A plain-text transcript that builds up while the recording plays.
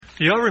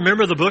You all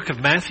remember the book of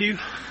Matthew?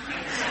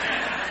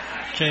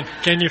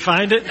 Can you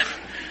find it?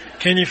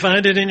 Can you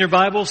find it in your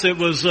Bibles? It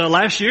was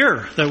last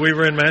year that we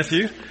were in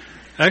Matthew.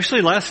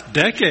 Actually, last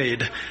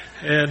decade.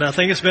 And I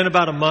think it's been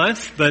about a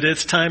month, but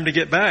it's time to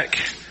get back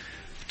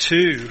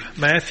to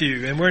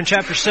Matthew. And we're in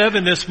chapter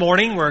 7 this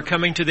morning. We're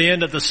coming to the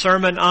end of the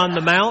Sermon on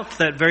the Mount,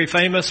 that very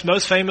famous,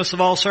 most famous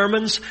of all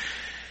sermons.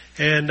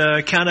 And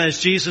kind of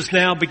as Jesus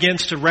now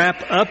begins to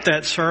wrap up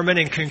that sermon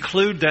and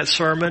conclude that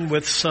sermon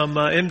with some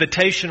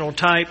invitational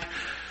type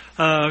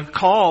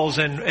calls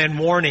and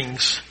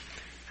warnings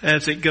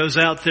as it goes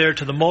out there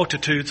to the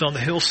multitudes on the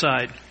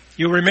hillside.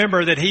 You'll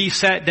remember that he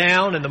sat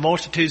down and the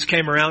multitudes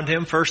came around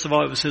him. First of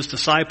all, it was his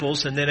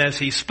disciples, and then as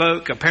he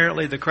spoke,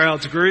 apparently the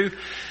crowds grew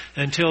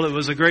until it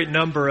was a great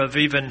number of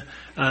even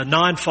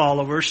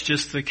non-followers,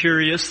 just the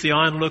curious, the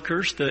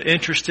onlookers, the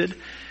interested.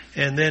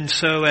 And then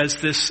so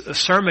as this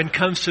sermon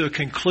comes to a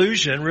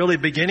conclusion, really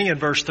beginning in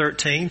verse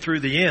 13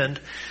 through the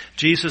end,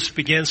 Jesus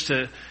begins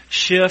to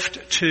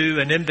shift to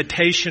an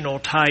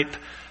invitational type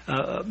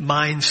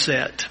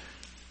mindset.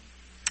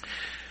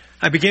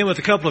 I begin with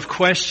a couple of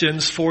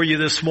questions for you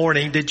this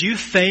morning. Did you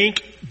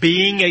think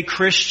being a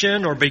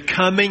Christian or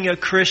becoming a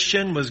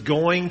Christian was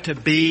going to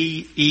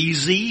be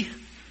easy?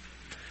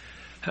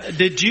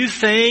 Did you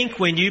think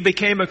when you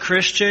became a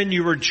Christian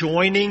you were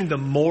joining the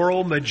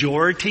moral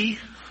majority?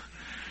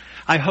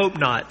 I hope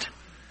not.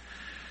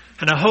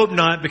 And I hope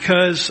not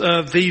because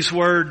of these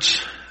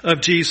words of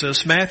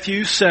Jesus.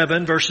 Matthew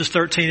 7 verses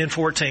 13 and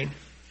 14.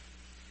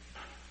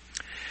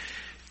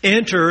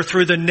 Enter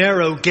through the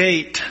narrow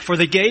gate, for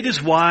the gate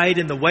is wide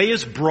and the way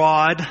is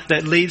broad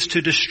that leads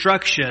to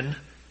destruction,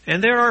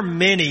 and there are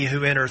many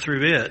who enter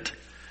through it.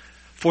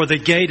 For the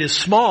gate is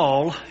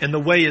small and the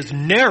way is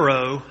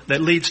narrow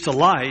that leads to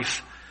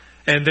life,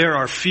 and there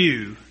are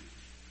few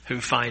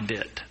who find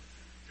it.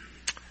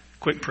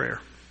 Quick prayer.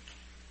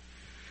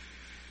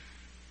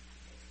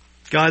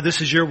 God,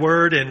 this is your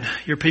word and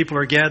your people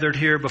are gathered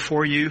here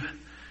before you.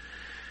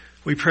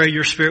 We pray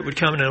your Spirit would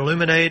come and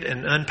illuminate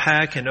and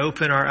unpack and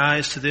open our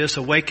eyes to this.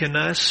 Awaken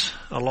us,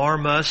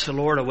 alarm us,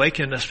 Lord,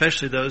 awaken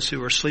especially those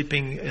who are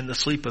sleeping in the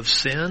sleep of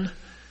sin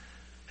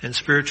and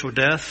spiritual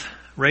death.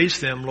 Raise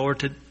them,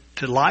 Lord,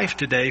 to life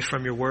today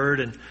from your word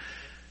and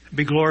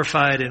be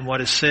glorified in what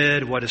is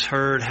said, what is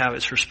heard, how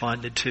it's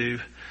responded to.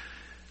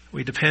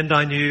 We depend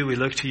on you. We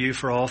look to you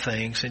for all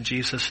things. In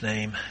Jesus'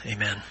 name,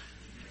 amen.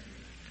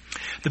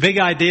 The big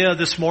idea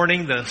this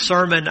morning, the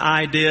sermon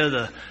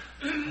idea,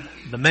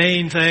 the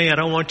main thing I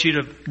don't want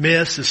you to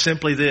miss is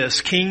simply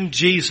this. King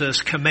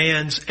Jesus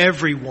commands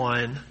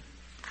everyone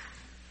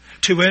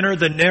to enter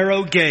the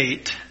narrow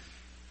gate,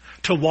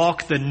 to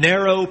walk the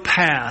narrow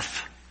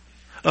path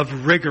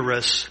of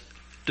rigorous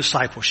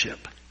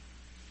discipleship.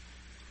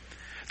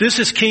 This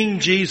is King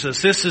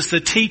Jesus. This is the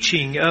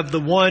teaching of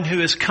the one who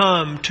has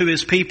come to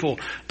his people,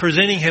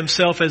 presenting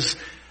himself as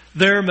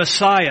their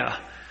Messiah,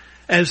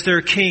 as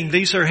their king.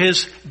 These are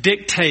his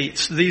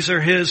dictates. These are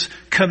his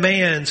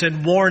commands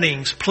and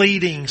warnings,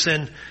 pleadings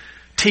and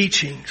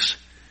teachings.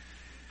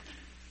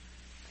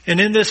 And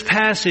in this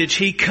passage,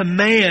 he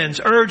commands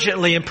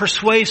urgently and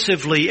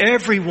persuasively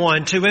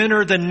everyone to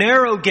enter the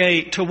narrow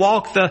gate, to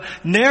walk the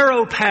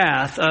narrow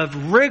path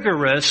of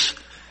rigorous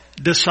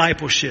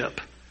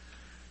discipleship.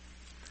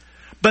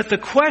 But the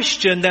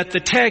question that the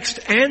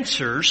text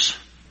answers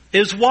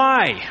is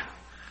why?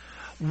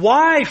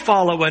 Why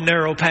follow a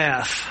narrow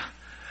path?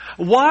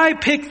 Why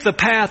pick the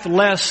path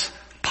less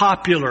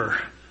popular?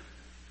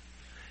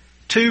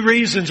 Two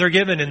reasons are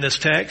given in this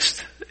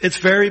text. It's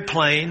very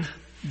plain.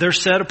 They're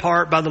set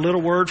apart by the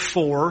little word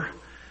for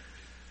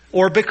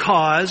or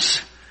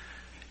because.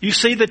 You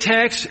see the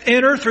text,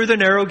 enter through the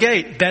narrow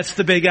gate. That's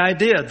the big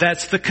idea.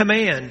 That's the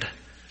command.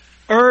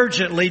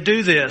 Urgently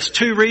do this.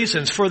 Two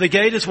reasons. For the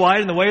gate is wide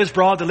and the way is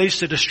broad that leads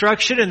to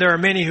destruction, and there are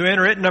many who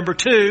enter it. Number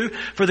two,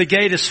 for the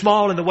gate is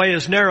small and the way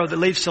is narrow that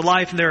leads to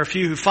life, and there are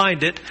few who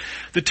find it.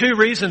 The two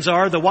reasons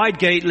are the wide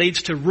gate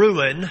leads to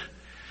ruin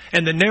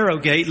and the narrow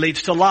gate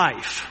leads to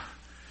life.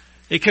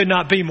 It could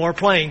not be more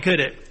plain,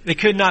 could it? It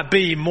could not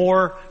be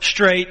more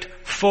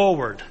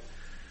straightforward.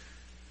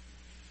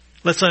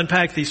 Let's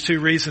unpack these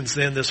two reasons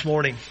then this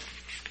morning.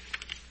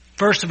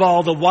 First of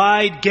all, the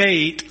wide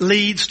gate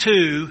leads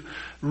to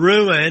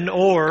ruin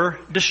or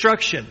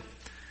destruction.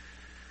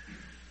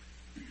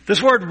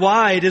 This word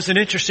wide is an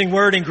interesting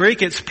word in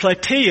Greek. It's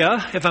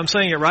plateia, if I'm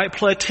saying it right.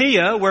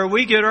 Plateia, where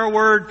we get our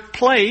word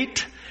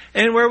plate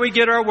and where we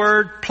get our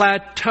word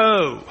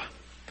plateau.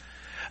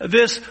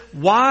 This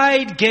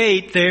wide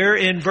gate there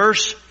in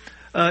verse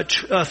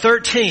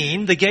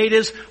 13, the gate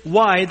is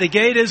wide. The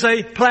gate is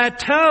a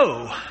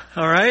plateau.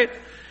 All right.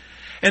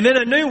 And then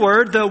a new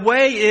word, the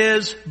way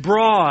is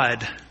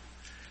broad.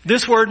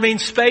 This word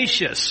means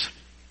spacious.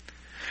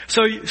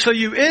 So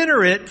you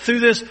enter it through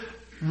this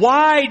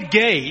wide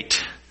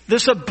gate,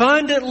 this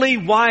abundantly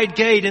wide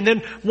gate, and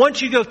then once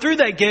you go through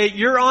that gate,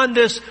 you're on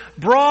this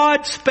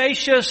broad,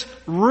 spacious,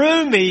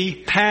 roomy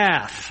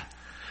path.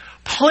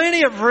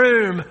 Plenty of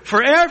room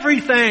for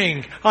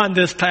everything on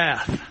this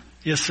path,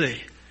 you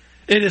see.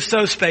 It is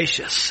so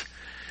spacious.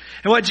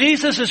 And what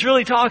Jesus is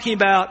really talking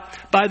about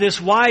by this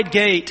wide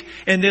gate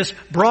and this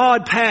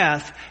broad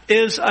path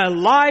is a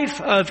life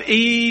of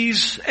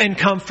ease and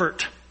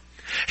comfort.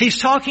 He's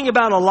talking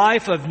about a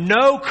life of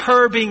no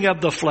curbing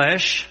of the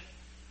flesh.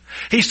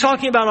 He's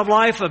talking about a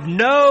life of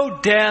no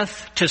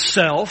death to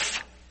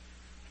self.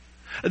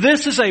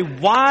 This is a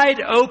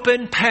wide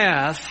open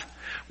path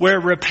where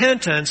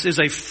repentance is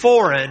a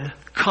foreign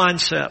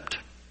concept.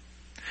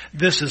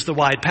 This is the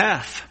wide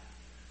path.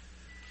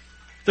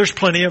 There's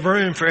plenty of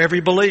room for every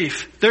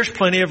belief. There's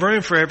plenty of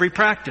room for every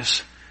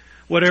practice.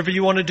 Whatever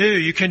you want to do,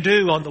 you can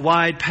do on the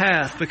wide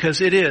path because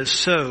it is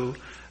so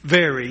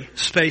very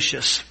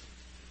spacious.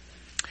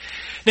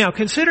 Now,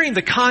 considering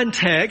the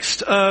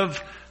context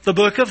of the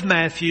book of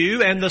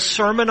Matthew and the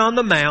Sermon on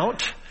the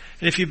Mount,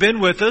 and if you've been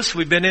with us,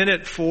 we've been in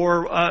it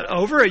for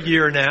over a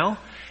year now,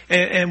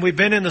 and we've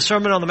been in the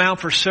Sermon on the Mount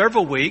for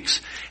several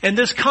weeks. And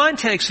this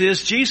context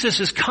is Jesus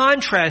is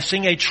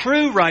contrasting a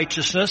true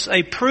righteousness,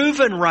 a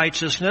proven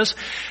righteousness,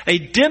 a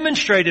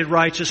demonstrated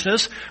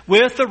righteousness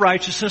with the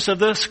righteousness of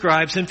the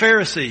scribes and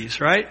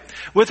Pharisees, right?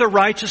 With a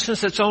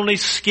righteousness that's only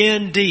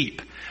skin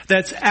deep,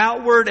 that's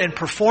outward and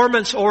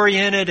performance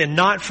oriented and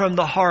not from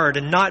the heart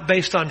and not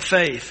based on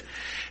faith.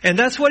 And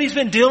that's what he's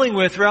been dealing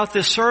with throughout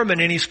this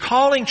sermon. And he's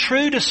calling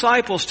true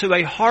disciples to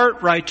a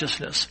heart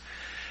righteousness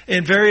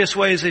in various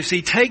ways as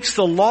he takes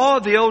the law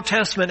of the Old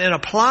Testament and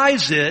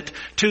applies it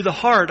to the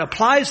heart,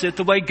 applies it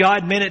the way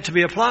God meant it to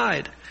be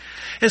applied.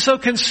 And so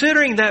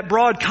considering that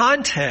broad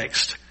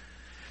context,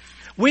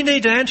 we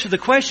need to answer the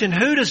question,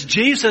 who does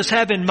Jesus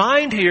have in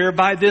mind here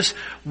by this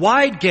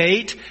wide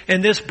gate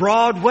and this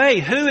broad way?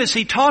 Who is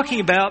he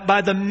talking about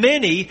by the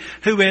many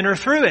who enter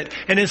through it?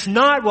 And it's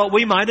not what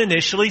we might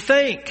initially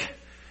think.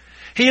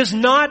 He is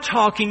not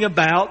talking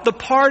about the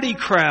party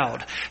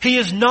crowd. He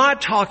is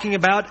not talking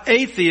about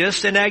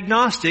atheists and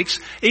agnostics,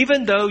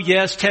 even though,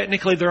 yes,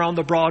 technically they're on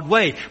the broad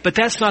way. But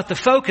that's not the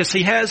focus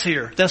he has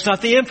here. That's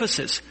not the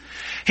emphasis.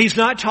 He's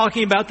not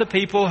talking about the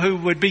people who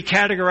would be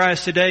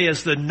categorized today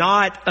as the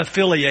not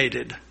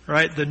affiliated,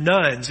 right? The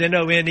nones,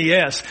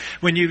 N-O-N-E-S.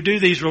 When you do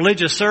these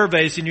religious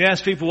surveys and you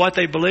ask people what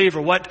they believe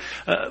or what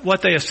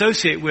they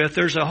associate with,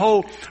 there's a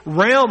whole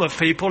realm of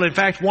people, in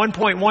fact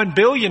 1.1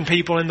 billion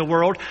people in the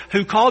world,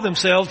 who call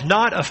themselves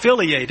not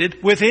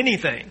affiliated with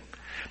anything.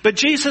 But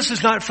Jesus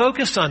is not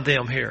focused on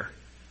them here.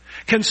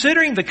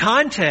 Considering the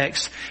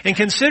context and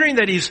considering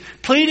that he's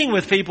pleading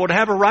with people to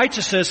have a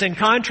righteousness in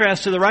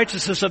contrast to the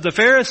righteousness of the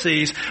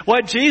Pharisees,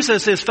 what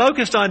Jesus is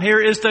focused on here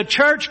is the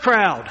church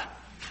crowd.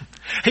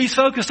 He's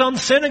focused on the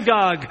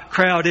synagogue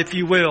crowd, if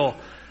you will.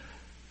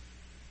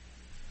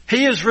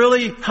 He is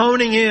really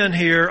honing in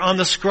here on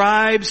the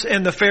scribes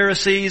and the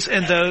Pharisees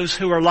and those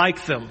who are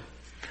like them.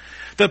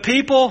 The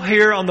people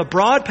here on the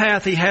broad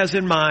path he has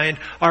in mind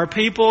are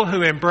people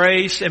who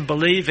embrace and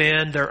believe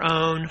in their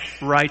own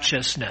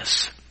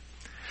righteousness.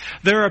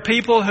 There are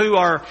people who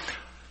are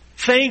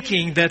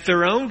thinking that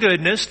their own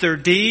goodness, their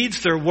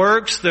deeds, their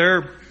works,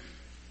 their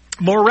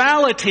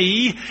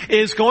morality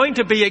is going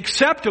to be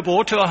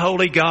acceptable to a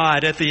holy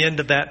God at the end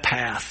of that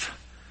path.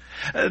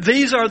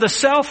 These are the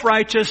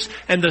self-righteous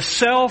and the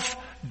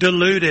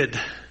self-deluded.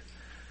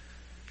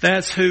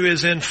 That's who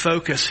is in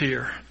focus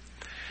here.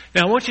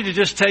 Now I want you to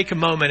just take a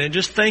moment and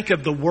just think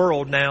of the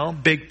world now,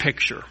 big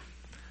picture.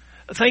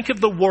 Think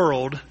of the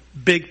world,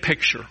 big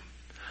picture.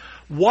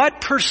 What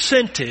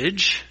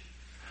percentage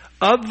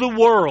of the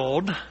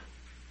world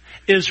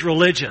is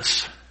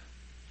religious?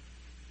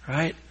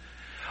 Right?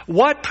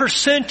 What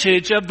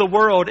percentage of the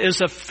world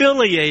is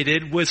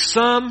affiliated with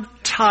some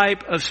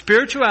type of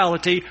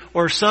spirituality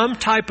or some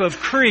type of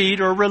creed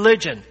or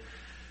religion?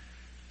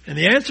 And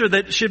the answer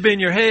that should be in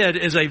your head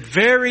is a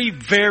very,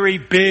 very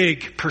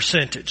big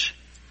percentage.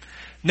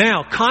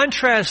 Now,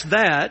 contrast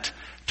that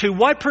to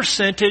what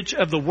percentage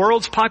of the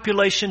world's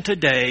population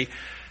today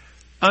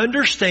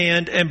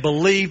understand and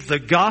believe the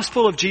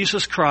gospel of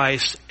Jesus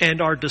Christ and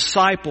are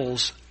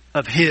disciples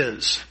of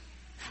His.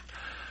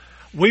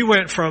 We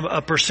went from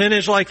a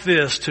percentage like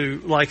this to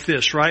like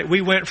this, right?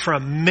 We went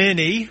from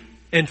many,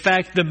 in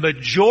fact the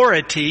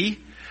majority,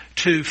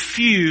 to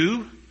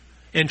few,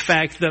 in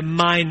fact the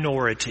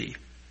minority.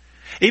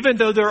 Even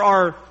though there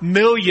are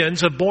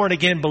millions of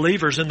born-again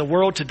believers in the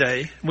world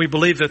today, we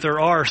believe that there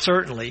are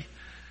certainly,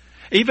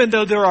 even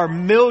though there are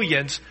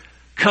millions,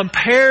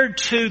 compared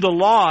to the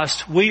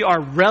lost, we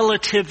are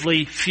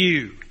relatively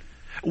few.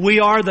 We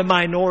are the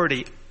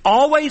minority.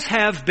 Always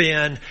have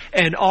been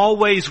and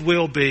always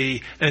will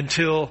be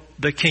until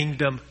the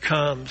kingdom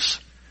comes.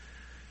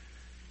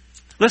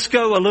 Let's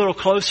go a little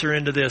closer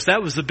into this.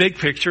 That was the big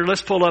picture.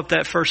 Let's pull up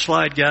that first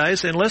slide,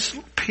 guys, and let's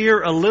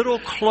peer a little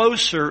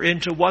closer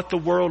into what the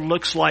world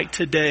looks like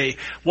today,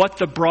 what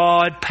the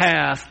broad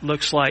path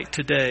looks like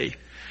today.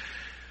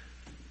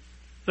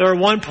 There are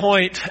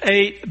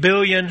 1.8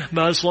 billion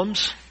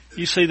Muslims.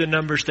 You see the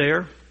numbers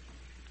there.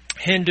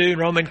 Hindu and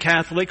Roman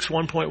Catholics,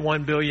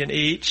 1.1 billion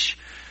each.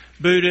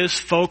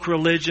 Buddhist, folk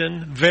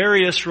religion,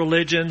 various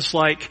religions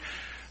like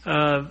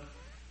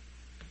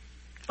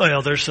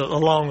Well, there's a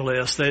long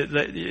list.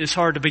 It's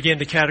hard to begin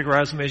to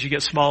categorize them as you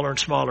get smaller and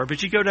smaller.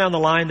 But you go down the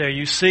line there,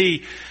 you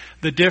see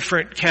the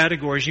different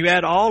categories. You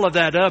add all of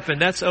that up,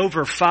 and that's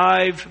over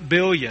 5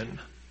 billion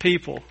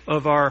people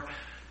of our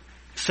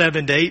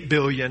 7 to 8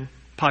 billion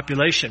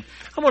population.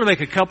 I want to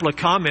make a couple of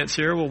comments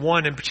here. Well,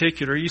 one in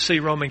particular, you see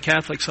Roman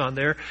Catholics on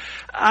there.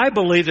 I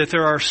believe that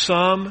there are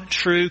some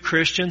true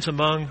Christians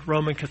among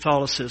Roman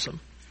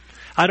Catholicism.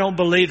 I don't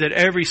believe that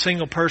every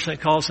single person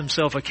that calls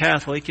himself a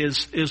Catholic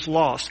is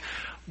lost.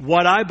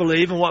 What I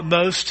believe and what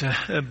most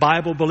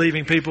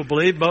Bible-believing people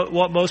believe,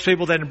 what most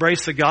people that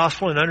embrace the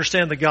gospel and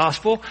understand the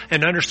gospel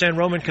and understand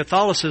Roman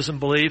Catholicism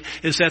believe,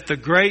 is that the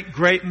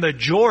great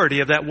majority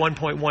of that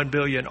 1.1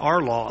 billion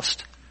are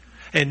lost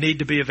and need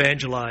to be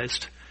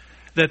evangelized.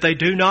 That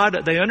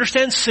they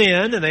understand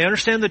sin and they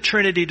understand the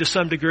Trinity to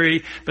some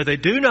degree, but they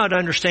do not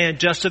understand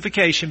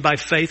justification by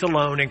faith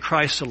alone in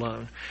Christ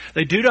alone.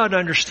 They do not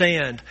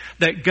understand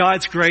that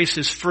God's grace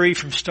is free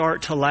from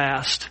start to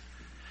last,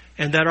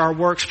 and that our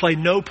works play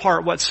no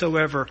part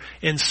whatsoever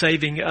in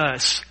saving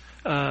us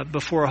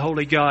before a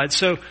holy God.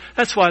 So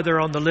that's why they're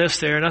on the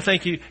list there. And I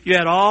think you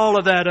add all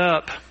of that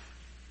up,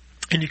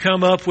 and you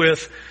come up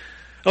with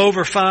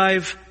over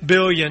 5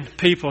 billion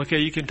people. Okay,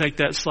 you can take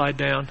that slide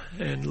down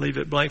and leave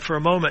it blank for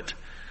a moment.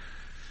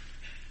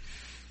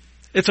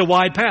 It's a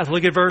wide path.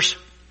 Look at verse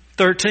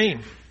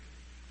 13.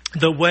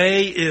 The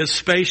way is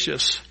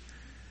spacious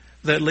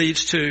that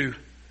leads to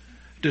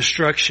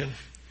destruction.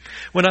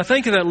 When I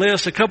think of that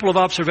list, a couple of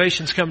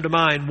observations come to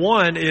mind.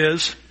 One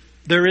is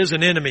there is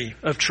an enemy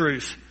of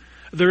truth.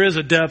 There is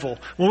a devil.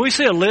 When we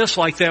see a list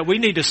like that, we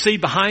need to see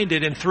behind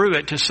it and through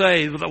it to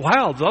say,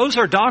 wow, those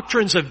are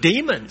doctrines of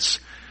demons.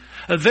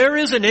 There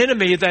is an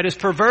enemy that is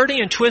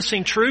perverting and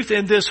twisting truth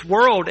in this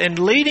world and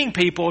leading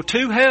people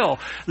to hell,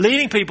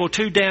 leading people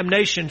to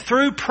damnation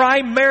through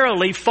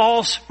primarily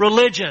false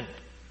religion.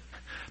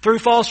 Through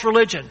false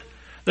religion.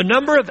 The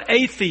number of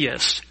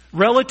atheists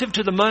relative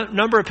to the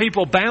number of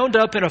people bound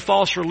up in a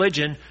false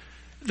religion,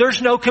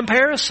 there's no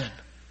comparison.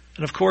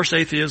 And of course,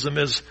 atheism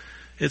is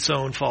its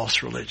own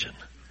false religion.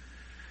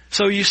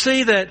 So you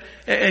see that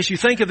as you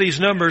think of these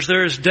numbers,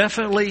 there's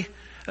definitely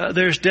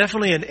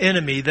an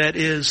enemy that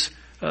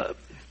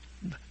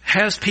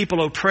has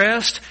people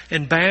oppressed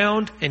and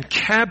bound and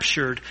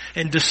captured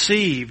and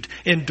deceived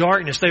in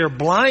darkness. They are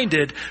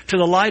blinded to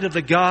the light of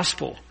the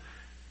gospel.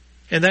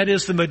 And that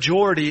is the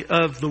majority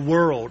of the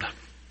world.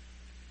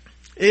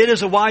 It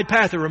is a wide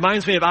path. It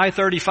reminds me of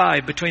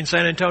I-35 between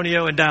San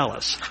Antonio and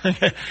Dallas.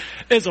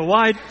 It's a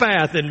wide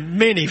path and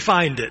many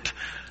find it.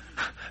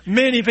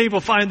 Many people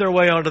find their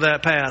way onto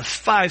that path.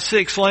 5,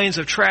 6 lanes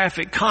of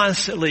traffic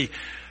constantly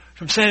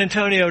from San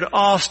Antonio to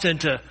Austin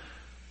to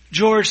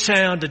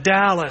Georgetown to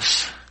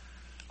Dallas.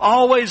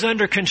 Always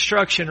under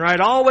construction, right?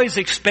 Always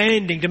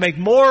expanding to make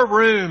more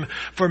room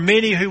for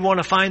many who want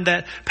to find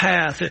that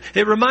path.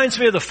 It reminds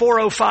me of the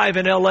 405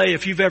 in LA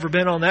if you've ever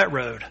been on that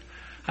road.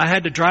 I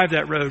had to drive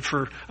that road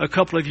for a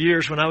couple of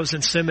years when I was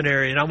in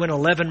seminary, and I went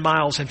 11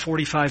 miles in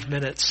 45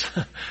 minutes.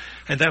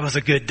 And that was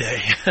a good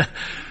day.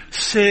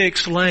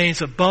 6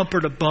 lanes of bumper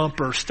to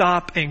bumper,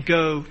 stop and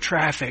go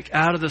traffic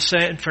out of the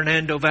San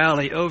Fernando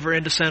Valley over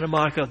into Santa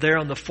Monica there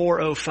on the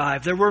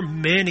 405. There were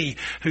many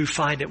who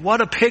find it.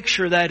 What a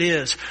picture that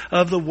is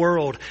of the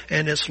world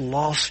and its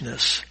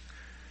lostness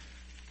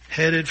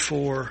headed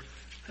for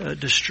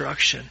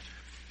destruction.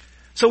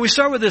 So we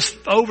start with this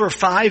over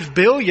 5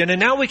 billion, and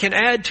now we can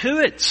add to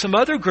it some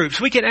other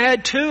groups. We can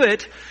add to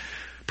it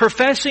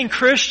professing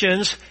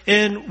Christians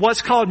in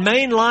what's called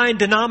mainline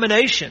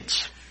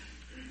denominations.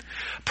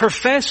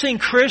 Professing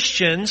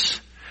Christians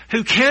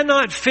who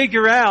cannot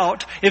figure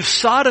out if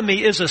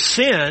sodomy is a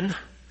sin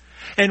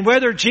and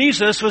whether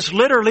Jesus was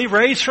literally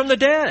raised from the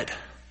dead.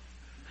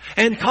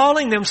 And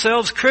calling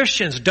themselves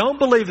Christians, don't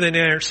believe in the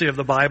inerrancy of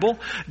the Bible,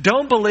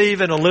 don't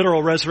believe in a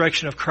literal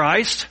resurrection of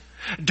Christ,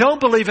 don't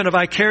believe in a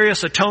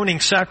vicarious atoning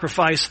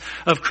sacrifice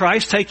of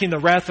Christ taking the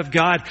wrath of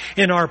God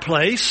in our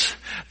place.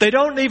 They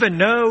don't even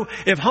know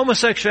if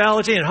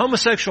homosexuality and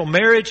homosexual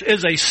marriage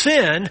is a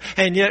sin,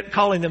 and yet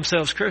calling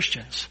themselves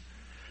Christians.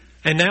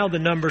 And now the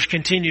numbers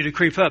continue to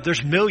creep up.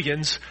 There's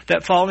millions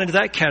that fall into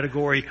that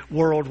category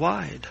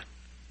worldwide.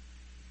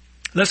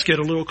 Let's get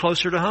a little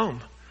closer to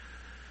home.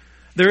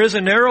 There is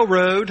a narrow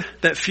road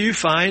that few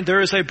find.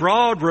 There is a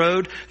broad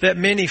road that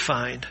many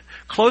find.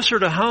 Closer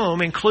to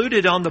home,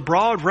 included on the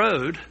broad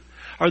road,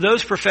 are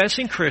those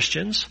professing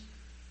Christians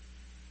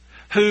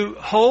who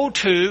hold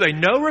to a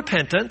no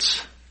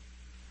repentance,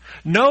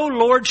 no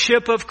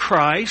lordship of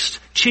Christ,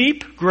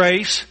 cheap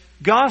grace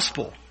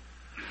gospel.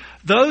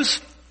 Those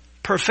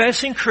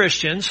professing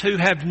Christians who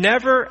have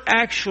never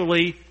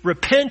actually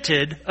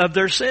repented of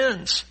their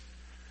sins.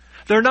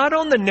 They're not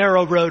on the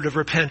narrow road of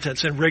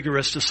repentance and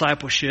rigorous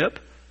discipleship.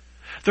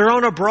 They're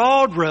on a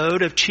broad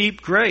road of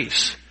cheap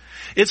grace.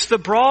 It's the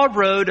broad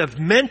road of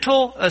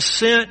mental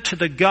assent to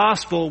the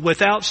gospel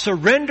without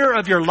surrender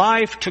of your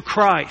life to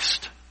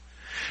Christ.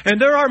 And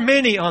there are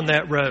many on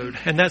that road,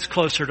 and that's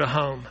closer to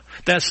home.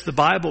 That's the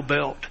Bible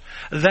Belt.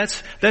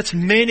 That's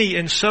many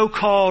in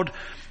so-called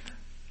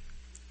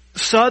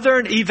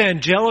Southern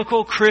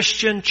evangelical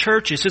Christian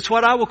churches. It's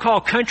what I will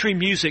call country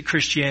music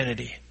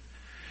Christianity,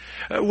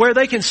 where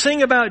they can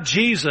sing about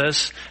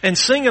Jesus and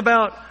sing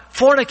about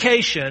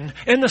fornication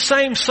in the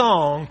same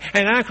song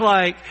and act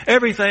like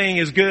everything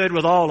is good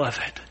with all of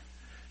it.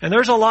 And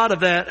there's a lot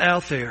of that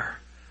out there.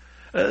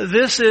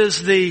 This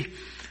is the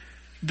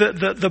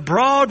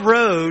broad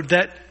road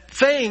that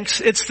thinks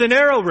it's the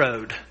narrow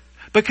road,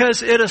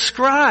 because it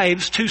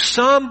ascribes to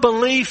some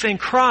belief in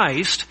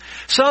Christ,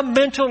 some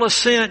mental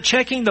assent,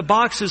 checking the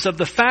boxes of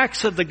the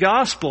facts of the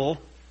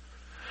gospel,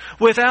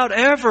 without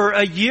ever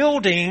a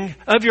yielding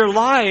of your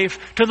life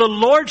to the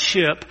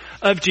lordship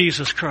of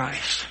Jesus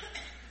Christ.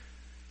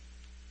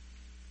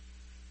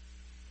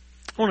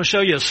 I want to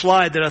show you a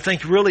slide that I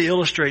think really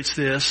illustrates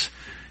this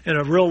in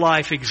a real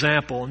life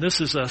example. And this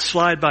is a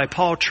slide by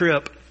Paul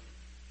Tripp,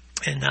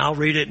 and I'll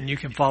read it and you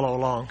can follow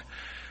along.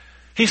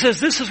 He says,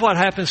 this is what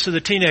happens to the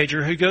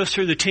teenager who goes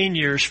through the teen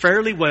years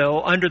fairly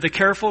well under the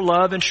careful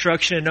love,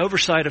 instruction, and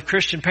oversight of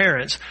Christian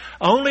parents,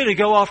 only to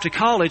go off to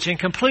college and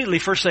completely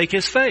forsake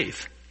his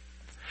faith.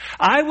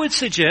 I would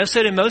suggest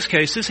that in most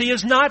cases he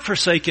has not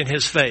forsaken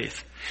his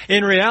faith.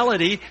 In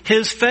reality,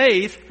 his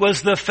faith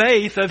was the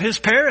faith of his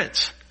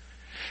parents.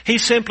 He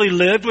simply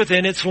lived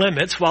within its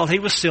limits while he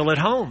was still at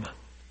home.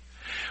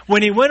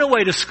 When he went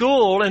away to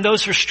school and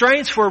those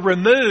restraints were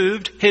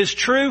removed, his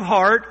true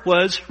heart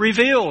was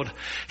revealed.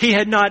 He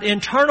had not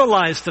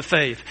internalized the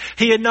faith.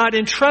 He had not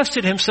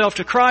entrusted himself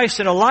to Christ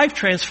in a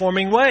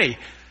life-transforming way.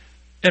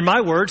 In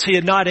my words, he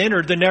had not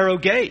entered the narrow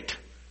gate.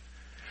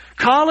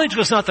 College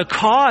was not the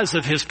cause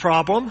of his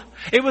problem.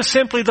 It was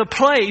simply the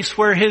place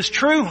where his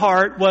true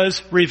heart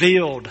was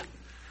revealed.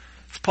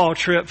 It's Paul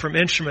Tripp from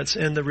Instruments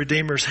in the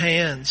Redeemer's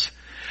Hands.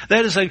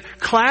 That is a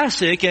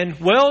classic and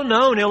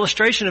well-known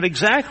illustration of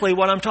exactly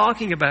what I'm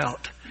talking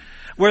about.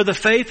 Where the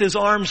faith is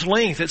arm's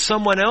length. It's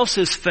someone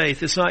else's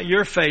faith. It's not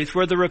your faith.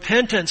 Where the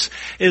repentance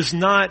is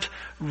not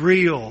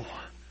real.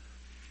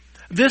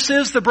 This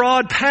is the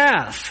broad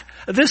path.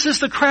 This is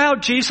the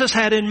crowd Jesus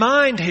had in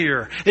mind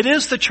here. It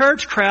is the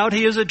church crowd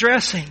he is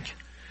addressing.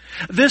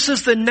 This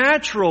is the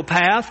natural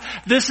path.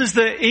 This is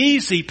the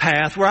easy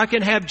path where I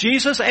can have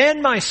Jesus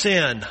and my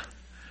sin.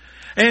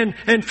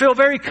 And feel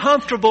very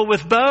comfortable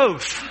with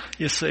both,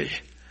 you see.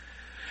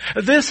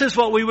 This is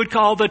what we would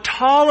call the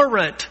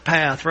tolerant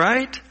path,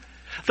 right?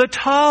 The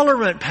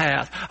tolerant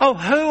path. Oh,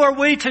 who are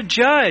we to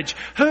judge?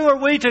 Who are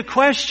we to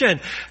question?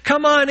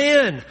 Come on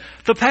in.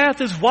 The path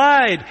is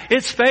wide.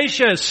 It's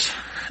spacious.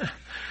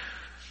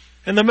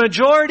 And the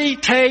majority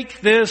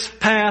take this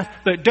path,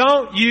 but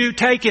don't you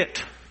take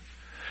it.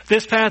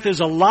 This path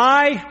is a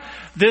lie.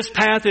 This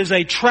path is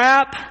a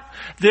trap.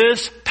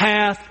 This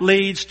path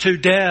leads to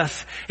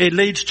death. It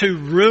leads to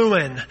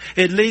ruin.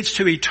 It leads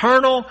to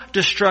eternal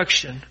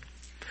destruction,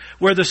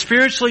 where the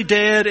spiritually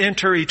dead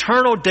enter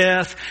eternal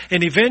death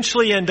and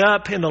eventually end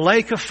up in the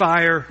lake of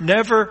fire,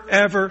 never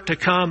ever to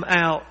come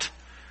out,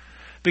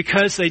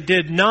 because they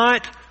did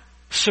not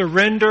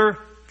surrender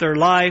their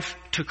life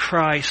to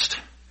Christ.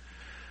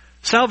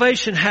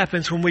 Salvation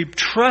happens when we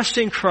trust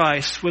in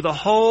Christ with the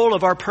whole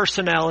of our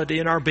personality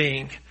and our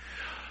being.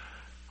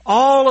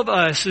 All of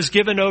us is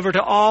given over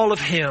to all of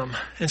Him.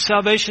 And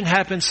salvation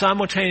happens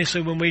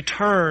simultaneously when we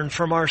turn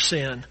from our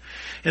sin.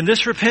 And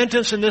this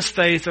repentance and this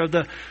faith are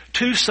the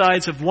two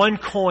sides of one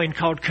coin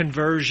called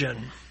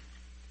conversion.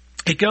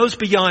 It goes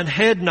beyond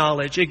head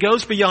knowledge. It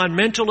goes beyond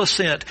mental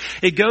assent.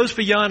 It goes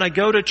beyond, I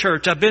go to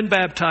church, I've been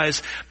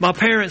baptized, my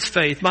parents'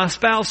 faith, my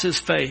spouse's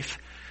faith.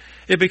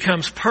 It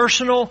becomes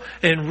personal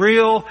and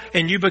real,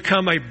 and you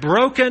become a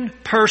broken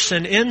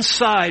person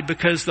inside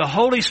because the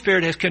Holy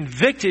Spirit has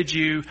convicted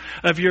you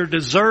of your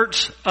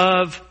deserts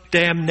of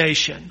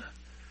damnation.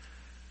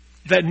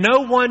 That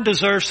no one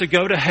deserves to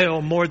go to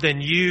hell more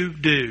than you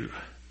do.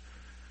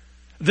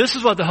 This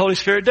is what the Holy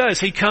Spirit does.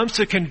 He comes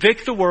to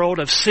convict the world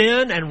of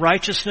sin and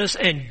righteousness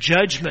and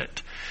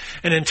judgment.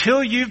 And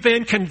until you've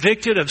been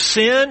convicted of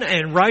sin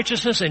and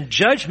righteousness and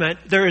judgment,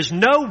 there is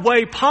no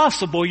way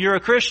possible you're a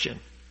Christian.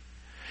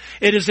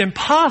 It is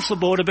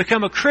impossible to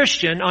become a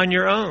Christian on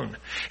your own.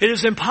 It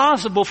is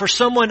impossible for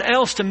someone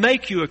else to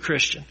make you a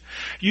Christian.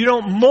 You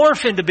don't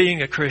morph into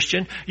being a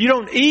Christian. You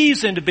don't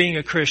ease into being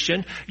a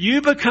Christian.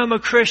 You become a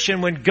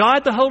Christian when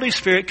God the Holy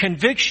Spirit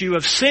convicts you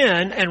of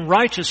sin and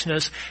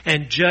righteousness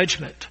and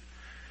judgment.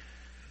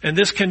 And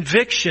this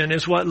conviction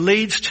is what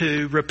leads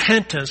to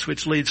repentance,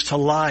 which leads to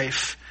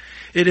life.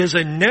 It is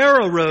a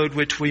narrow road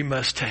which we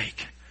must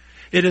take.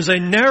 It is a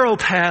narrow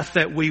path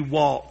that we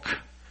walk.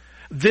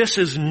 This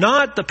is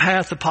not the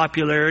path of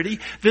popularity.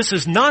 This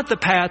is not the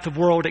path of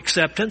world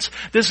acceptance.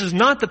 This is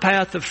not the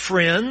path of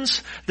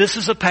friends. This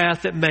is a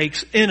path that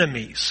makes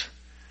enemies.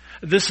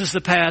 This is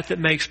the path that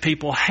makes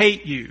people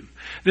hate you.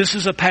 This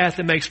is a path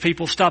that makes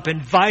people stop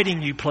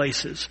inviting you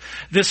places.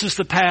 This is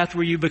the path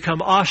where you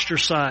become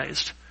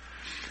ostracized.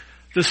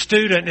 The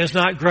student is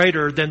not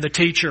greater than the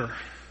teacher.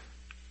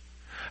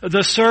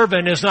 The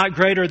servant is not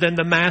greater than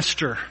the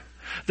master.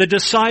 The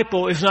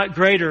disciple is not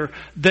greater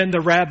than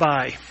the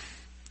rabbi.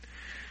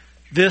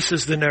 This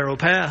is the narrow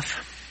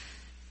path.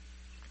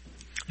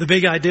 The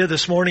big idea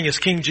this morning is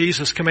King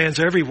Jesus commands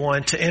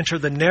everyone to enter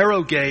the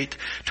narrow gate,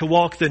 to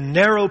walk the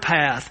narrow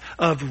path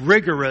of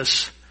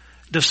rigorous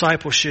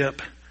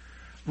discipleship.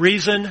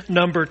 Reason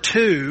number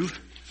 2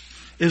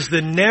 is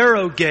the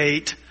narrow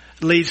gate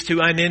leads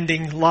to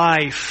unending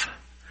life.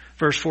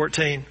 Verse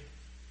 14.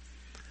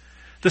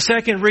 The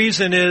second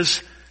reason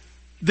is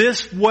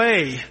this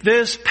way,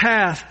 this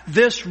path,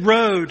 this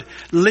road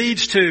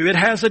leads to, it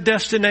has a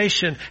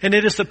destination, and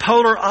it is the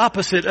polar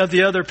opposite of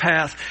the other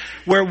path.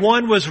 Where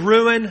one was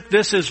ruin,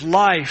 this is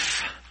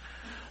life.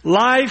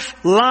 Life,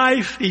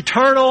 life,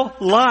 eternal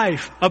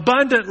life,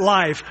 abundant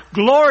life,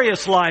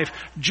 glorious life,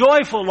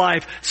 joyful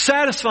life,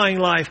 satisfying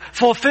life,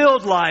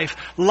 fulfilled life,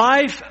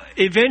 life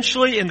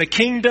eventually in the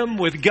kingdom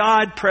with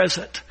God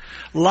present,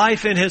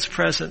 life in His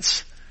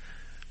presence,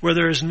 where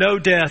there is no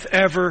death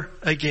ever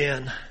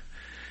again.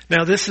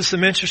 Now this is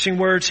some interesting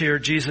words here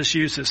Jesus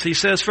uses. He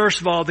says,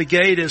 first of all, the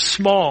gate is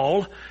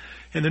small.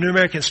 In the New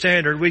American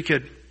Standard,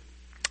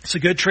 it's a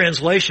good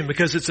translation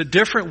because it's a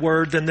different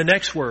word than the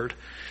next word.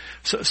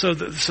 So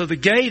the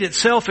gate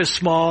itself is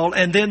small,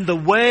 and then the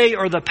way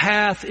or the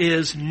path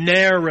is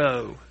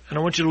narrow. And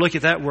I want you to look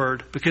at that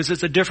word because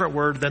it's a different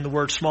word than the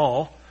word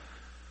small.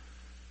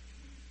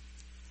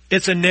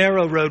 It's a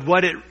narrow road.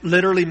 What it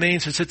literally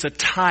means is it's a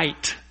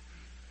tight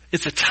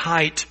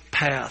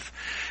path.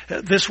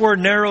 This word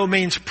narrow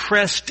means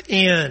pressed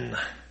in.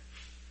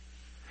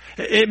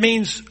 It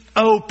means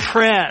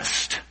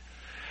oppressed.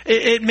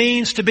 It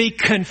means to be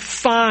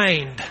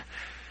confined.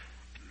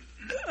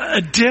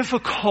 A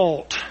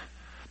difficult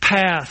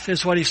path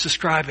is what he's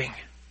describing.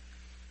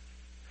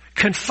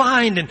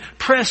 Confined and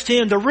pressed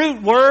in. The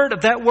root word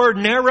of that word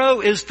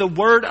narrow is the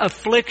word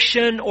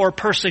affliction or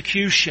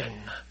persecution.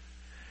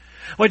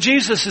 What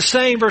Jesus is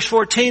saying, verse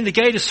 14, the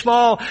gate is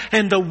small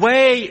and the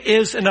way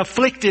is an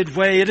afflicted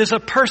way. It is a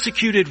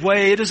persecuted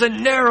way. It is a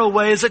narrow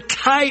way. It is a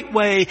tight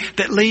way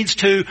that leads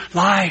to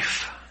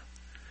life.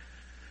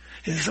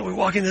 And so we're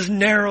walking this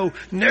narrow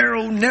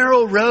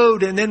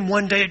road, and then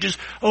one day it just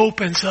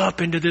opens up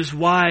into this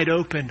wide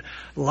open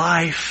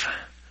life.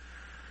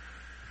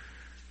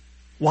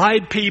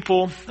 Wide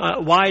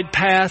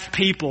path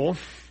people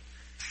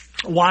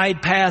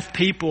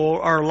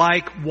are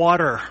like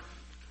water.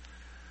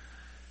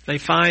 They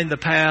find the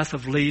path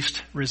of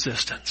least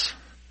resistance.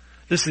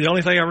 This is the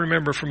only thing I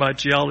remember from my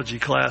geology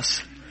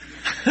class.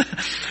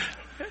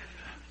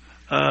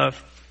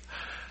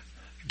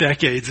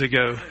 Decades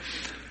ago.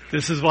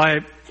 This is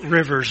why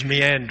rivers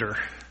meander.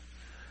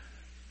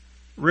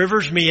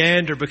 Rivers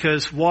meander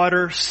because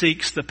water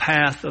seeks the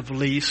path of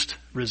least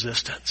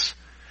resistance.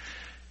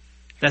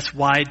 That's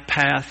wide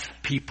path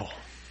people.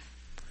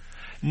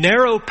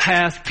 Narrow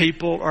path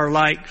people are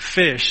like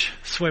fish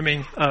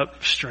swimming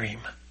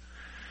upstream.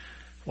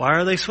 Why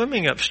are they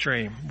swimming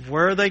upstream?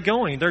 Where are they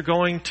going? They're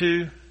going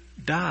to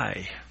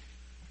die.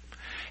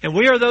 And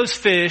we are those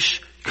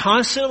fish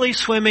constantly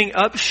swimming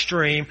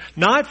upstream,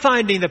 not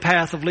finding the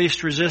path of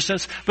least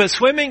resistance, but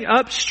swimming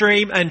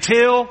upstream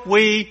until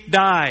we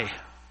die.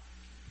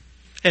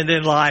 And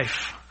then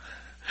life.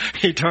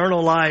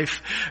 Eternal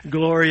life.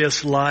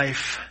 Glorious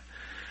life.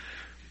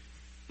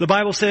 The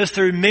Bible says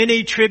through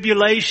many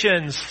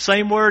tribulations,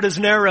 same word as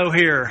narrow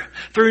here,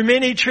 through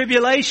many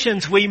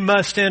tribulations we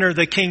must enter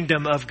the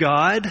kingdom of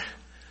God.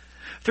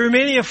 Through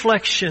many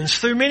afflictions,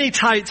 through many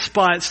tight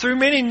spots, through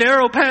many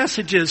narrow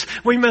passages,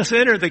 we must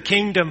enter the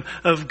kingdom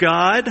of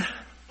God.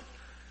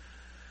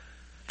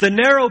 The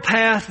narrow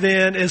path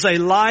then is a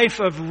life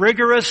of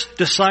rigorous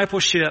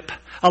discipleship,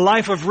 a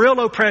life of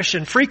real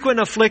oppression, frequent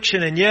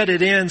affliction, and yet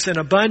it ends in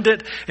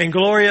abundant and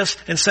glorious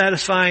and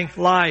satisfying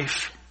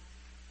life.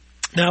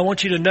 Now I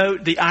want you to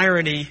note the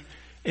irony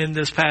in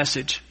this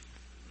passage.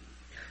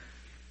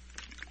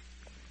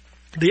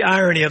 The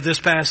irony of this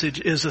passage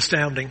is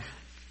astounding.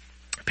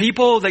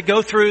 People that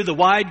go through the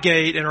wide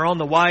gate and are on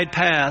the wide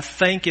path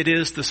think it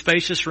is the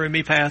spacious,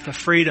 roomy path of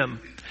freedom.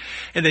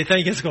 And they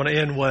think it's going to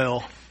end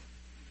well.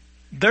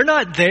 They're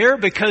not there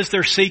because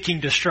they're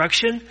seeking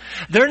destruction.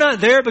 They're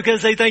not there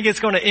because they think it's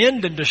going to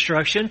end in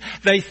destruction.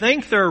 They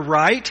think they're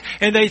right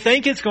and they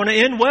think it's going to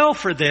end well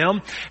for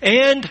them.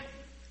 And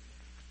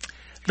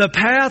the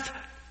path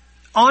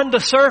on the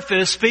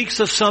surface speaks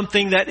of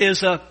something that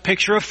is a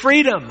picture of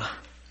freedom.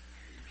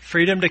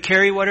 Freedom to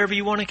carry whatever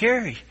you want to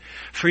carry.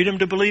 Freedom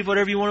to believe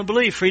whatever you want to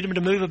believe. Freedom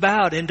to move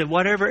about into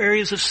whatever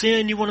areas of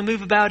sin you want to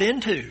move about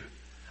into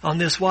on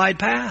this wide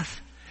path.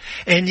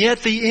 And yet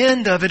the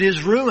end of it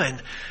is ruin.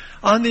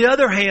 On the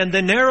other hand,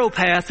 the narrow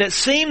path that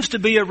seems to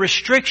be a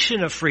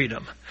restriction of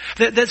freedom,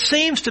 that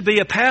seems to be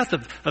a path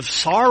of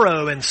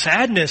sorrow and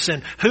sadness,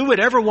 and who would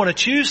ever want to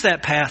choose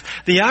that path?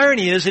 The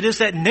irony is it is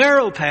that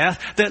narrow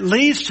path that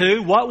leads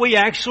to what we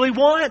actually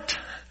want,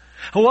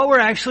 what we're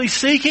actually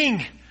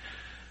seeking,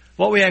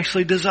 what we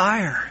actually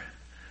desire.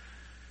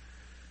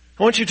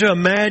 I want you to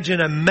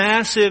imagine a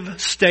massive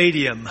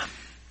stadium.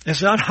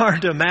 It's not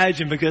hard to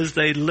imagine because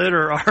they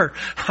litter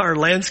our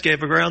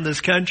landscape around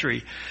this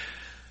country.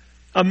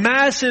 A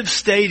massive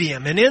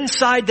stadium, and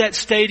inside that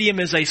stadium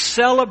is a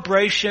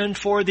celebration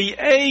for the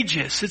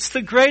ages. It's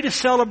the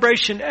greatest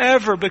celebration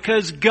ever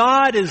because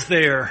God is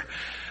there.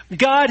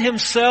 God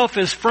Himself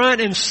is front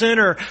and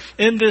center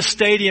in this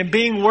stadium,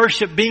 being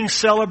worshiped, being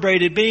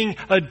celebrated, being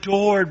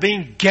adored,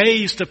 being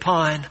gazed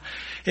upon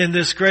in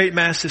this great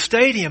massive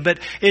stadium. But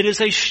it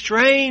is a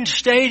strange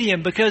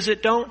stadium because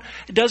it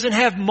doesn't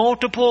have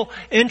multiple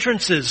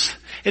entrances.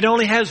 It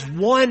only has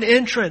one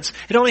entrance.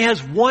 It only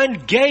has one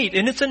gate,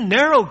 and it's a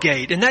narrow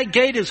gate, and that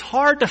gate is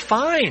hard to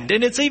find,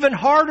 and it's even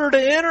harder to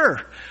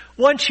enter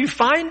once you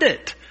find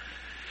it.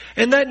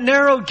 And that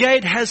narrow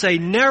gate has a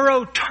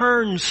narrow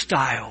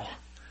turnstile.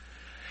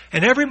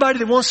 And everybody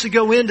that wants to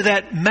go into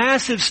that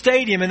massive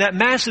stadium and that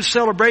massive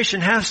celebration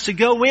has to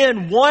go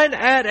in one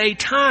at a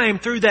time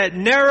through that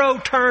narrow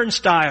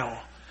turnstile.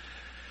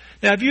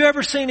 Now, have you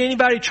ever seen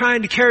anybody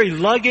trying to carry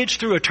luggage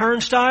through a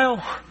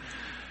turnstile?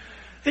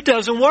 It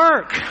doesn't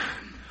work.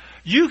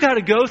 You got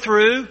to go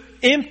through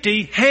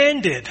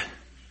empty-handed.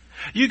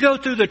 You go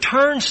through the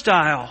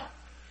turnstile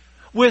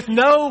with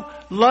no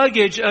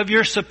luggage of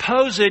your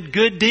supposed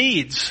good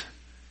deeds.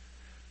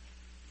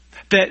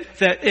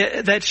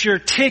 That's your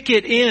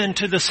ticket in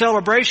to the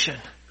celebration.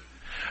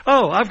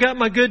 Oh, I've got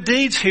my good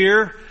deeds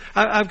here.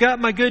 I've got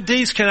my good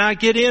deeds. Can I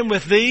get in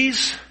with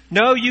these?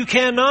 No, you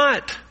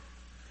cannot.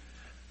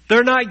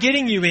 They're not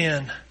getting you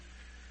in.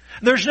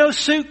 There's no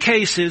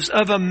suitcases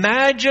of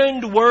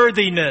imagined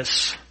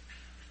worthiness.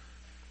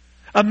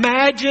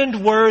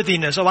 Imagined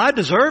worthiness. Oh, I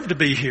deserve to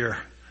be here.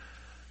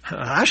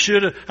 I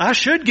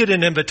should get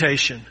an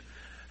invitation.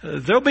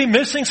 They'll be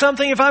missing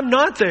something if I'm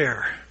not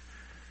there.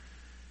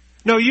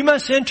 No, you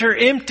must enter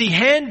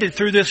empty-handed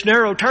through this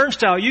narrow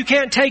turnstile. You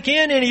can't take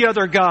in any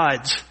other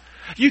gods.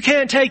 You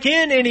can't take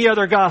in any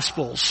other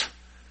gospels.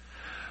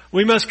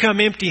 We must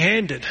come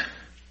empty-handed.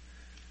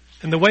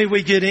 And the way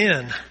we get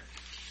in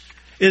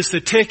is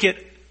the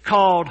ticket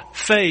called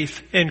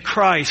faith in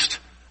Christ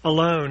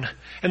alone.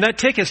 And that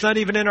ticket's not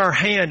even in our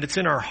hand, it's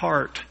in our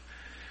heart.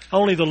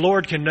 Only the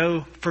Lord can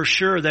know for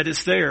sure that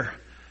it's there.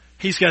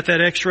 He's got that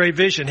x-ray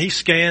vision. He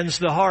scans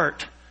the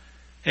heart.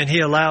 And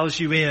He allows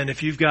you in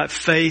if you've got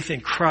faith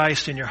in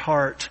Christ in your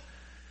heart.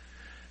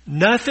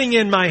 Nothing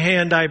in my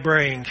hand I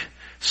bring,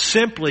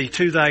 simply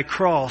to Thy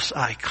cross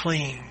I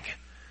cling.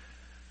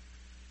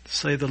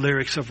 Say the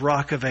lyrics of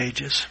Rock of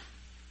Ages.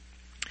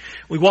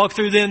 We walk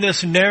through then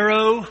this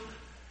narrow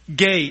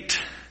gate,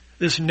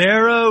 this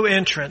narrow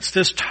entrance,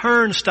 this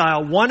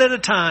turnstile, one at a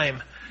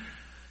time.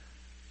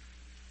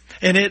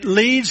 And it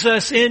leads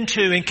us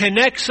into and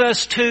connects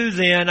us to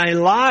then a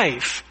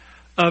life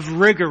of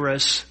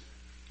rigorous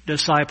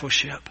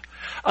discipleship.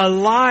 A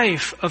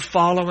life of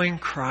following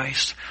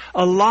Christ.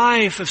 A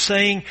life of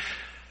saying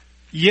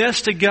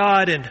yes to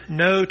God and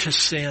no to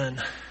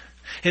sin.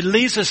 It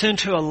leads us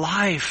into a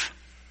life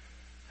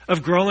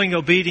of growing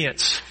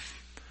obedience.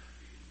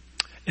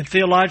 In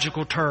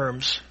theological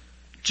terms,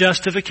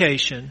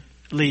 justification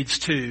leads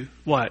to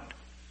what?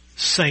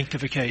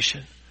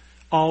 Sanctification.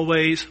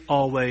 Always,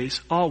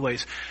 always,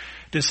 always.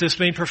 Does this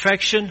mean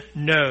perfection?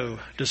 No.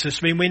 Does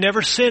this mean we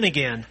never sin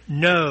again?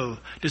 No.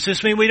 Does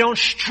this mean we don't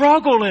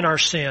struggle in our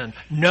sin?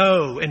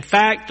 No. In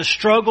fact, the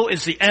struggle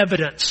is the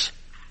evidence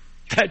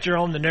that you're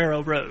on the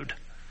narrow road.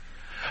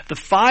 The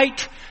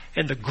fight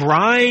and the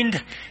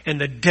grind and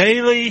the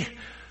daily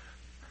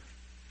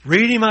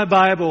reading my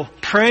Bible,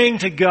 praying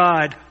to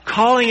God,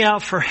 calling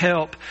out for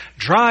help,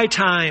 dry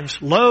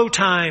times, low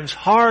times,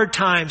 hard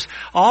times,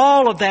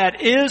 all of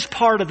that is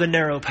part of the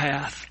narrow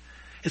path.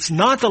 It's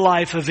not the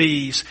life of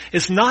ease.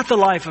 It's not the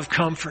life of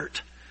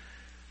comfort.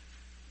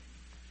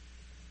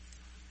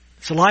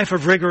 It's a life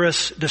of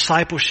rigorous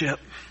discipleship.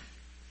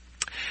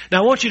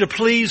 Now I want you to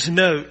please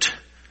note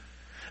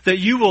that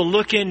you will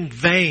look in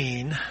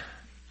vain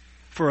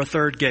for a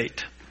third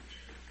gate.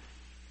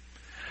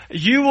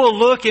 You will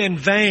look in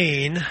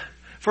vain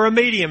for a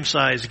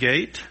medium-sized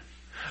gate,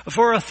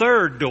 for a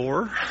third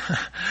door,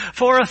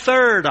 for a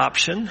third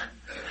option.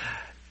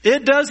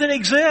 It doesn't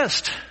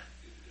exist.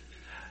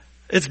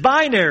 It's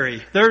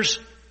binary. There's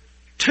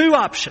two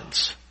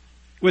options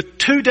with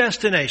two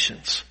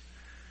destinations.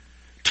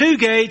 Two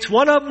gates,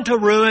 one of them to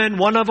ruin,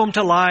 one of them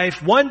to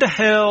life, one to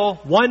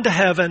hell, one to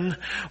heaven,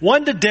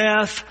 one to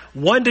death,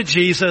 one to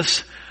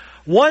Jesus,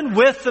 one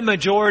with the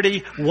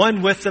majority,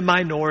 one with the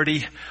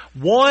minority.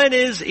 One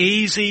is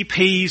easy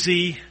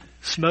peasy,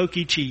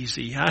 smoky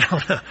cheesy. I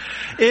don't know.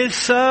 It's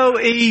so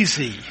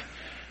easy.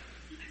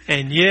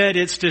 And yet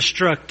it's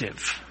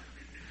destructive.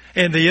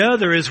 And the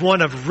other is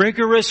one of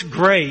rigorous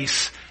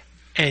grace,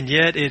 and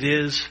yet it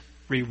is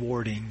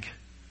rewarding.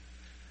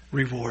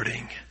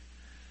 Rewarding.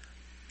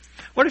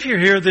 What if you're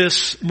here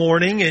this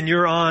morning and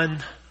you're on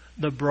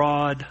the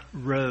broad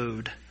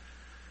road?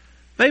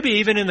 Maybe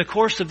even in the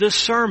course of this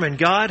sermon,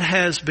 God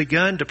has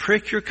begun to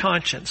prick your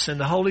conscience, and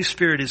the Holy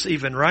Spirit is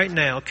even right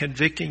now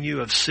convicting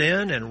you of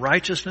sin and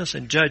righteousness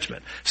and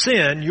judgment.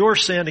 Sin, your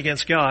sin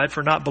against God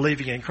for not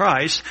believing in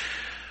Christ.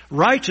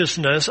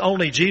 Righteousness,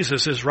 only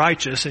Jesus is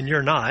righteous and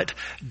you're not.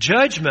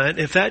 Judgment,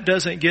 if that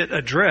doesn't get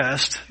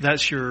addressed,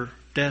 that's your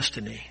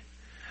destiny.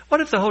 What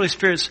if the Holy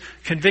Spirit's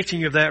convicting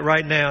you of that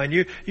right now, and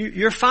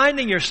you're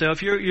finding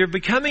yourself, you're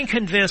becoming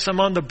convinced I'm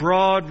on the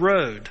broad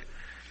road.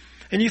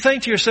 And you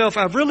think to yourself,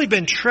 I've really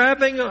been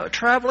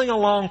traveling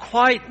along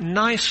quite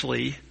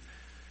nicely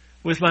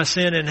with my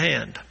sin in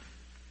hand.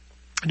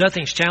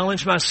 Nothing's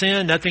challenged my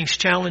sin. Nothing's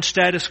challenged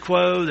status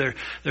quo.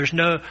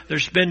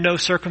 There's been no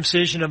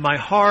circumcision of my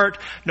heart,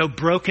 no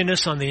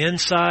brokenness on the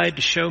inside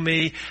to show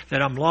me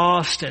that I'm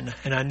lost and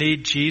I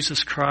need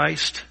Jesus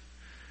Christ.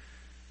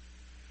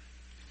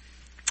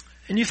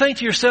 And you think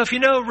to yourself,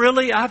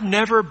 really, I've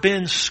never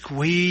been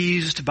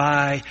squeezed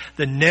by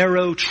the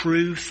narrow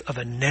truth of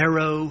a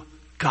narrow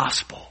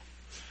gospel.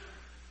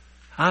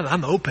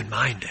 I'm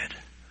open-minded.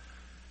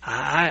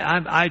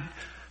 I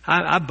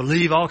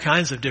believe all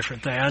kinds of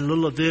different things. A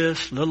little of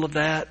this, a little of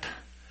that.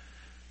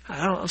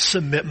 I don't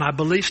submit my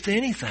beliefs to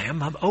anything.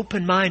 I'm an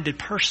open-minded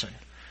person.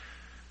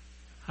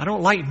 I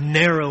don't like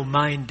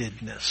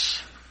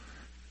narrow-mindedness.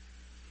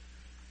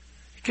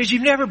 Because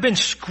you've never been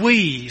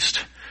squeezed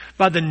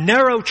by the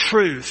narrow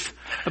truth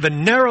of a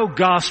narrow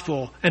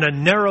gospel and a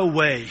narrow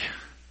way.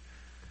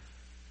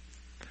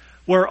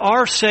 Where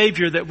our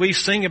Savior that we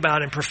sing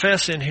about and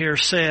profess in here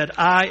said,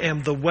 I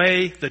am the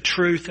way, the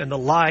truth, and the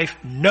life.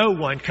 No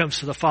one comes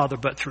to the Father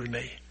but through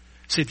me.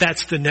 See,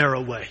 that's the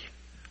narrow way.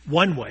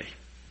 One way.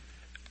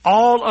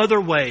 All other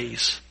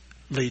ways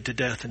lead to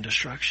death and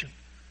destruction.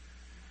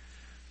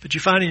 But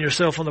you're finding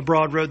yourself on the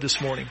broad road this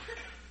morning.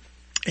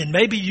 And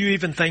maybe you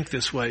even think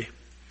this way.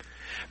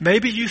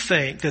 Maybe you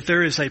think that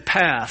there is a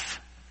path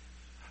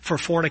for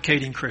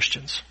fornicating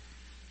Christians.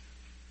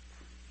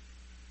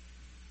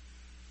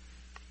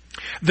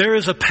 There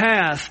is a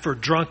path for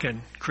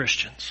drunken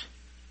Christians,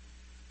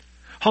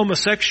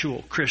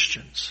 homosexual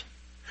Christians,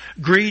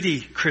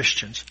 greedy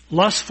Christians,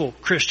 lustful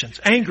Christians,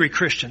 angry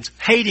Christians,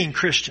 hating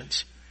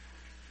Christians.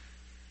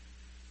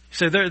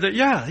 You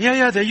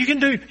say, you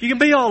can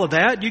be all of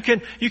that. You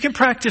can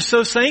practice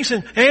those things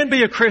and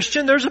be a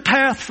Christian. There's a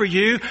path for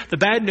you. The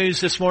bad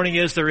news this morning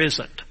is there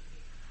isn't.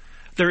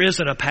 There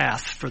isn't a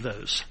path for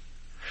those.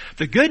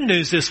 The good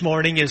news this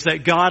morning is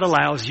that God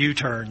allows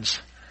U-turns.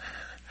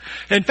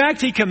 In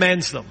fact, He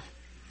commands them.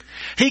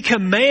 He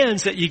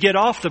commands that you get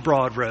off the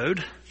broad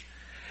road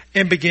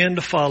and begin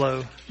to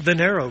follow the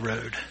narrow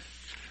road.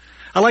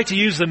 I like to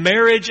use the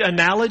marriage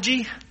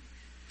analogy.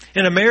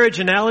 In a marriage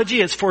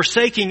analogy, it's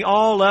forsaking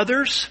all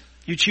others.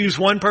 You choose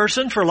one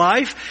person for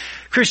life.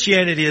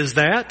 Christianity is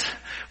that.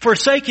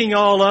 Forsaking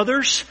all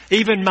others,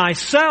 even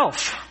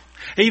myself,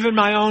 even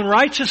my own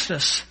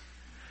righteousness.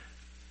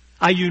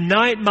 I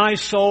unite my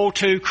soul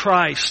to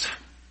Christ.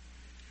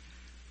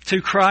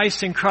 To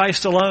Christ and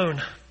Christ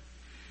alone.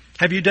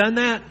 Have you done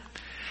that?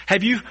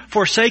 Have you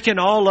forsaken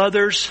all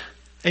others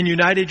and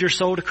united your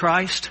soul to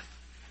Christ?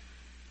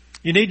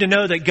 You need to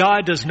know that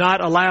God does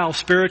not allow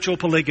spiritual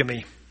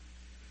polygamy.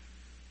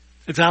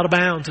 It's out of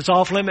bounds. It's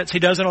off limits. He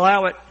doesn't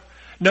allow it.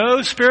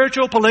 No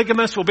spiritual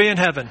polygamist will be in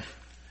heaven.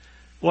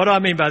 What do I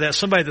mean by that?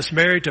 Somebody that's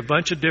married to a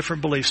bunch of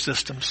different belief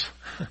systems.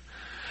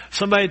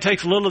 Somebody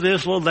takes a little of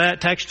this, a little of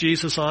that, tacks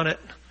Jesus on it.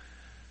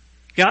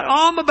 Got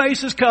all my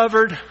bases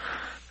covered.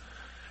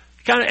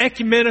 Kind of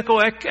ecumenical,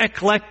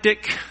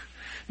 eclectic.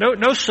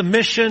 No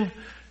submission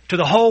to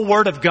the whole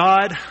Word of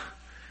God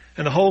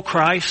and the whole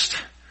Christ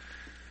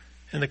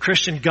and the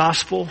Christian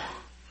gospel.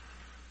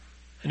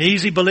 An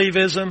easy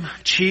believism,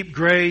 cheap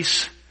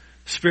grace,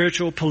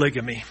 spiritual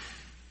polygamy.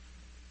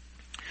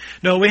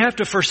 No, we have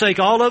to forsake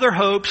all other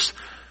hopes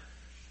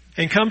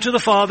and come to the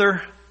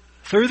Father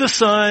through the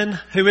Son,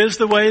 who is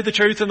the way, the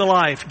truth, and the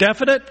life.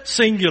 Definite,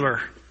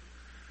 singular.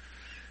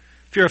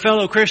 If you're a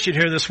fellow Christian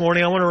here this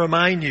morning, I want to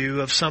remind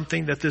you of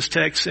something that this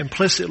text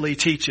implicitly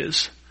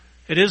teaches.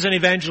 It is an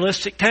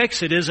evangelistic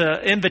text. It is an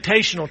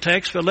invitational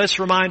text, but let's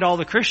remind all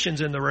the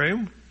Christians in the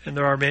room, and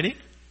there are many,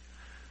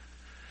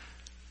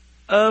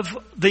 of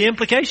the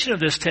implication of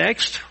this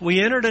text.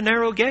 We entered a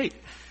narrow gate.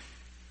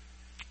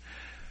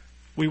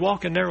 We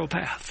walk a narrow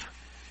path.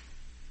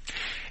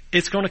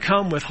 It's going to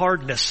come with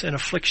hardness and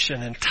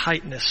affliction and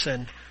tightness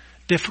and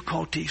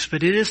difficulties,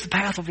 but it is the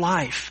path of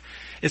life.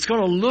 It's going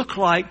to look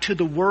like to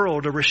the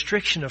world a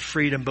restriction of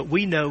freedom, but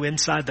we know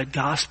inside the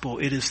gospel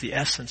it is the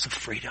essence of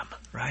freedom,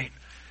 right?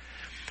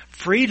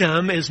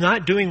 Freedom is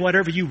not doing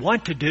whatever you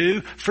want to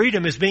do.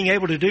 Freedom is being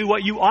able to do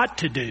what you ought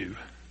to do.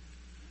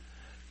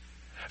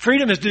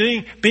 Freedom is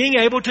being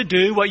able to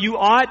do what you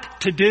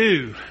ought to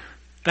do.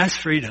 That's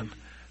freedom.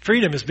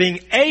 Freedom is being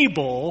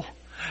able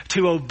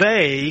to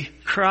obey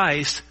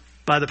Christ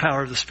by the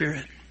power of the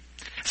Spirit.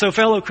 So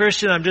fellow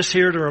Christian, I'm just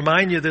here to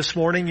remind you this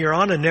morning, you're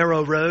on a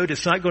narrow road.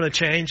 It's not going to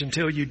change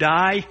until you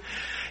die.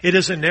 It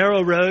is a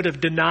narrow road of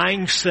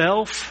denying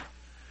self.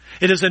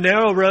 It is a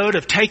narrow road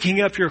of taking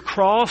up your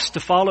cross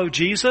to follow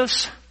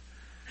Jesus.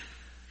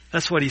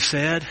 That's what He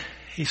said.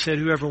 He said,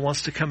 whoever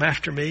wants to come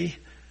after me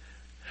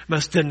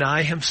must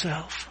deny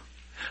himself,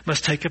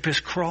 must take up his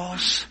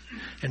cross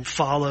and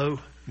follow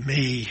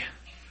me.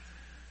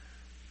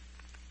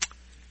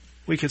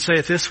 We could say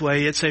it this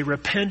way, it's a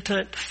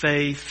repentant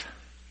faith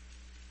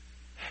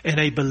and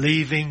a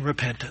believing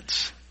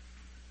repentance.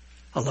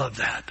 I love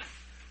that.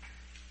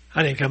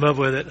 I didn't come up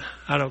with it.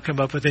 I don't come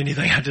up with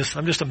anything. I'm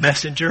just a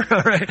messenger.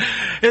 All right.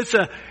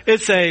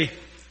 It's a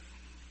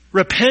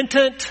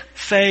repentant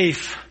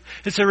faith.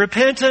 It's a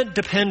repentant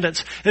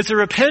dependence. It's a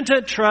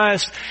repentant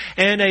trust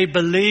and a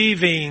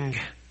believing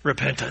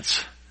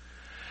repentance.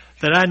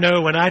 That I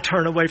know when I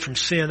turn away from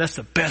sin, that's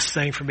the best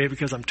thing for me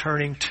because I'm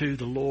turning to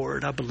the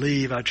Lord. I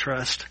believe, I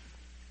trust.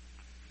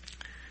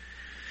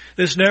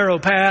 This narrow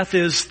path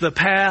is the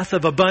path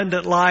of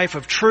abundant life,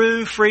 of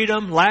true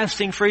freedom,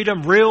 lasting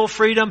freedom, real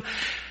freedom,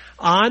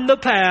 on the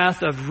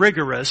path of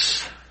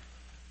rigorous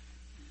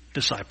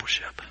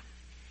discipleship.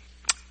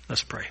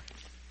 Let's pray.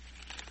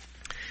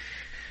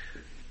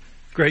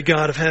 Great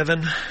God of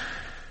heaven,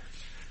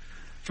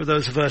 for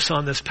those of us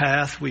on this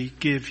path, we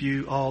give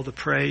you all the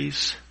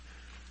praise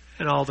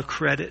and all the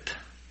credit.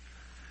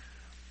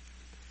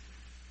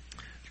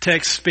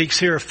 Text speaks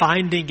here of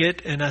finding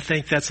it, and I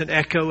think that's an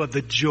echo of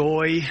the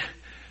joy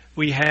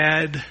we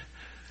had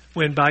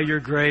when by your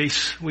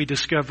grace we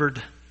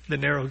discovered the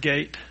narrow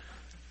gate.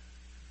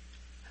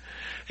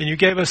 And you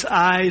gave us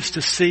eyes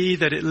to see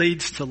that it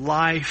leads to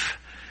life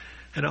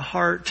and a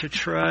heart to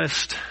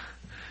trust.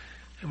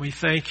 And we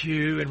thank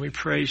you and we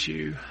praise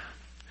you.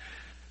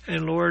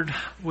 And Lord,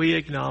 we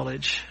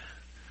acknowledge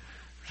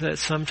that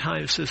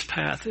sometimes this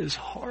path is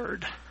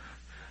hard.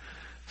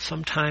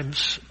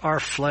 Sometimes our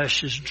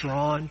flesh is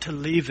drawn to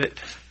leave it.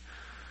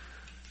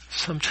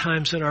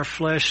 Sometimes in our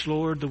flesh,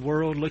 Lord, the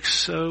world looks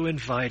so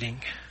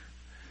inviting.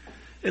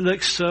 It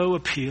looks so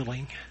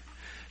appealing.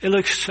 It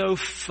looks so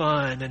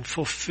fun and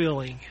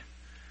fulfilling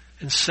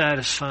and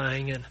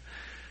satisfying. And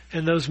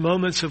in those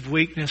moments of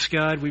weakness,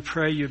 God, we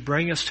pray you'd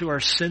bring us to our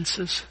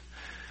senses.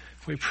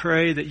 We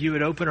pray that you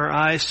would open our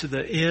eyes to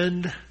the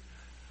end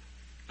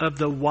of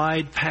the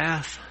wide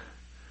path.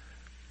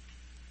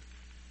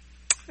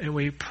 And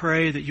we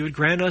pray that you would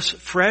grant us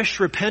fresh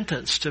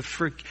repentance to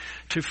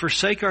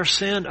forsake our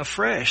sin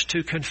afresh,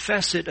 to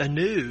confess it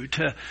anew,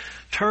 to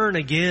turn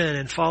again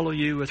and follow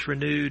you with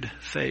renewed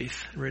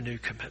faith and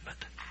renewed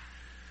commitment.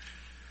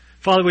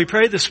 Father, we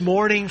pray this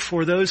morning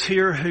for those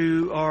here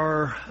who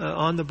are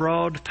on the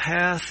broad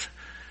path,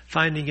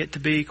 finding it to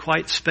be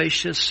quite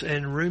spacious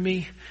and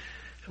roomy.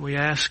 We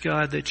ask,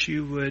 God, that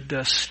you would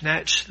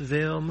snatch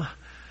them,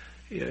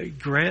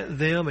 grant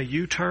them a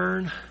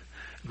U-turn,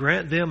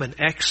 grant them an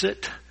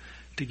exit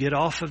to get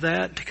off of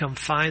that, to come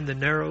find the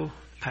narrow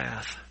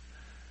path.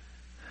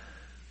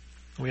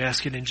 We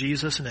ask it in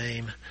Jesus'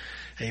 name.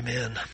 Amen.